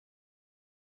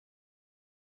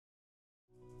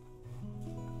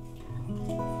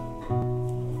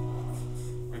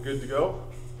We good to go?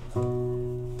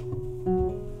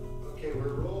 Okay, we're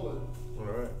rolling. All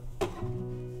right.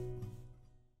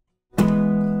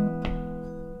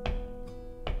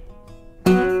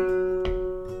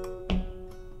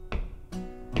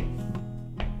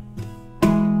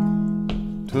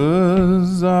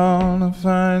 "'Twas on a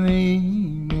fine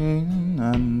evening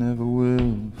I never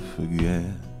will forget,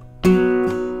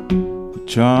 the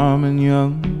charming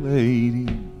young lady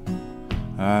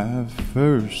I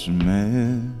first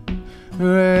met.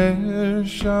 Her hair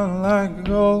shone like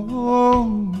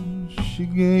gold, she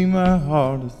gave my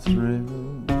heart a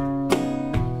thrill.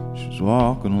 She was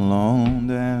walking along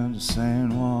down the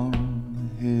San Juan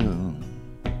Hill.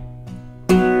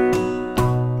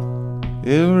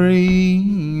 Every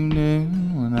evening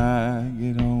when I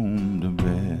get home to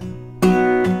bed,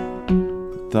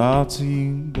 the thoughts of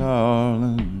you,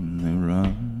 darling, they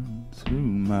run through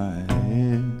my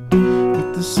head.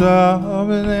 With the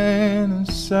sobbing and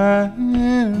a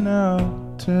sighing,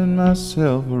 I'll turn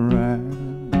myself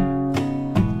around.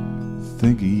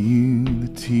 Think of you,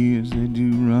 the tears they do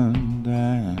run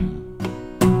down.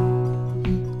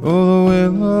 Oh,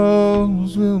 the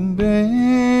willows will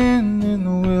bend and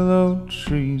the willow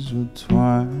trees will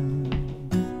twine.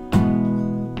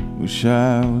 Wish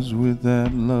I was with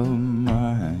that love of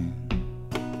mine.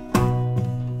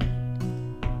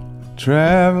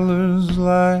 Traveler's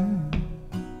life,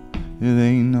 it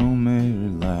ain't no merry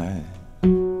life.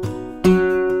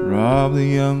 Rob the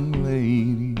young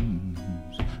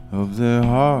ladies of their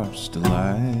heart's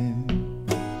delight.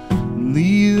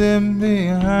 Leave them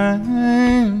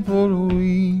behind for to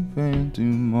weep and to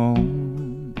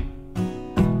moan.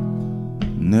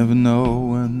 Never know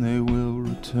when they will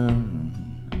return.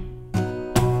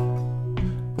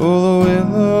 Oh, the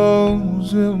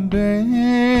willows will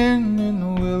bend and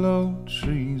the willow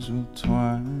trees will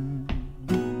twine.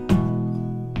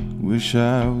 Wish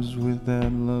I was with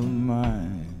that love of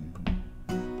mine.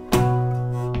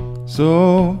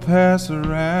 So pass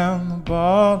around the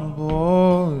bottle,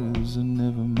 boys, and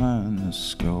never mind the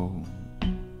score.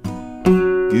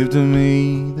 Give to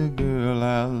me the girl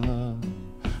I love,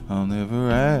 I'll never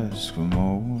ask for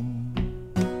more.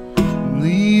 I'm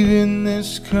leaving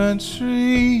this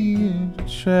country,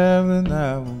 traveling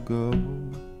I will go.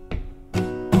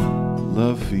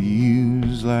 Love for you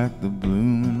is like the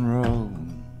blooming rose.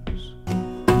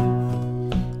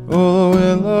 Oh, the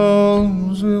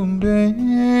willows will bend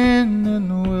and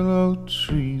the willow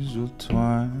trees will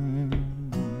twine.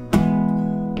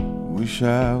 Wish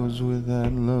I was with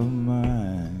that love of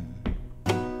mine.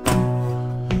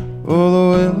 Oh, the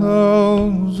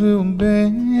willows will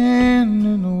bend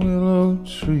and the willow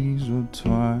trees will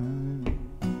twine.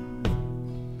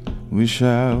 Wish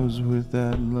I was with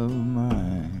that love of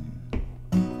mine.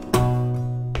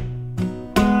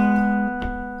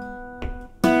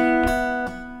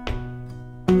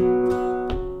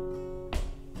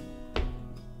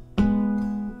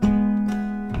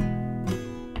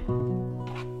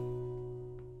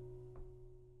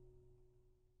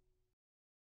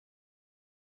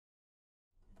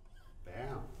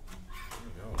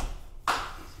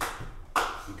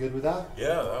 You good with that?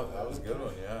 Yeah, that was a good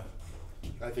one, yeah.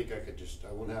 I think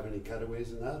I won't have any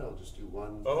cutaways in that. I'll just do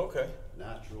one Oh, okay.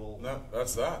 natural. No,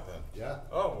 that's that then. Yeah.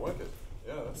 Oh, wicked.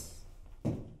 Yeah, that's